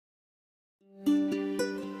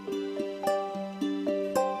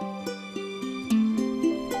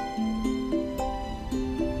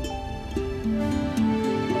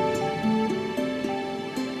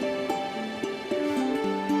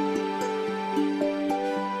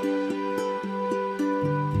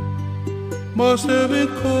Must have been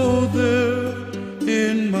cold there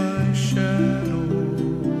in my shadow.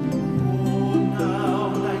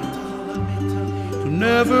 To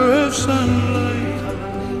never have sunlight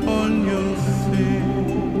on your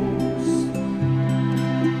face.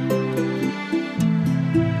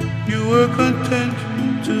 You were content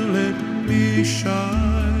to let me shine.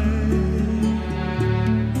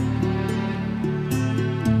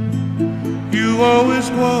 You always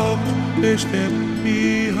walked a step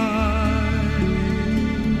behind.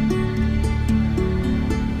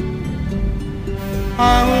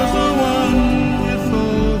 I was the one with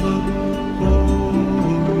all the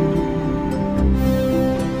glory.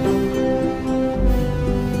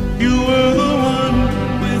 You were the one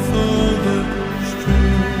with all the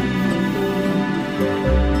strength.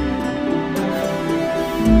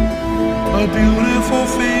 A beautiful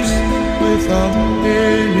face without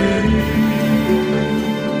any.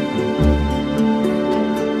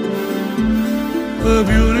 A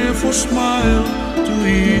beautiful smile to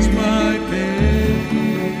ease my pain.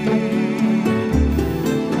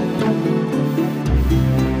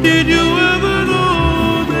 Did you ever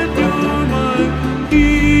know that you're my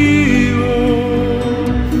hero?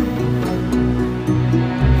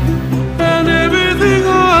 And everything I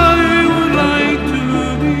would like to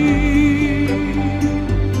be.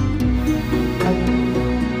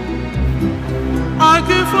 I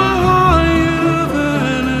can fly higher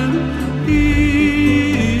than an eagle.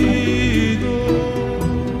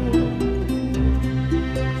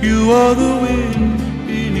 You are the wind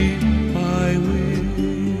beneath my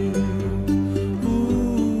wings.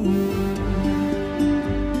 Ooh.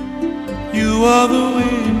 You are the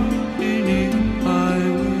wind beneath my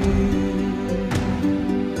wings.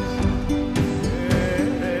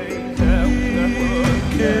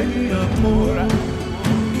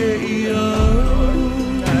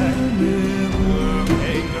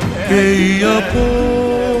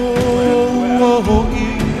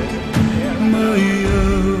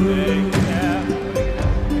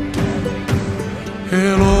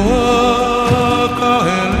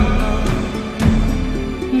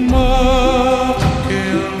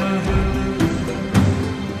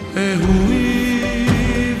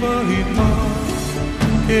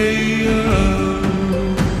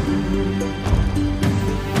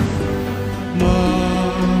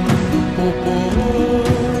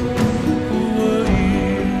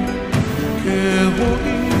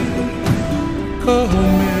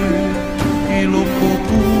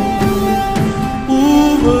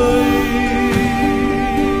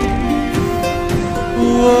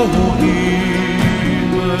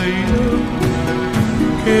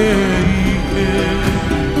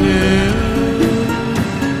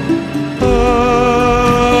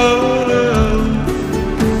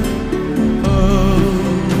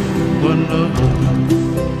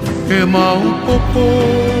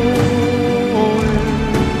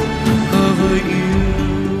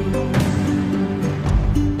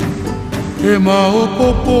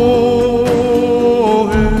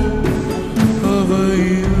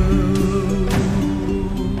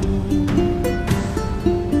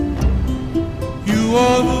 You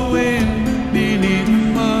are the wind beneath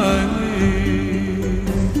my wings.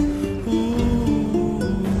 Ooh.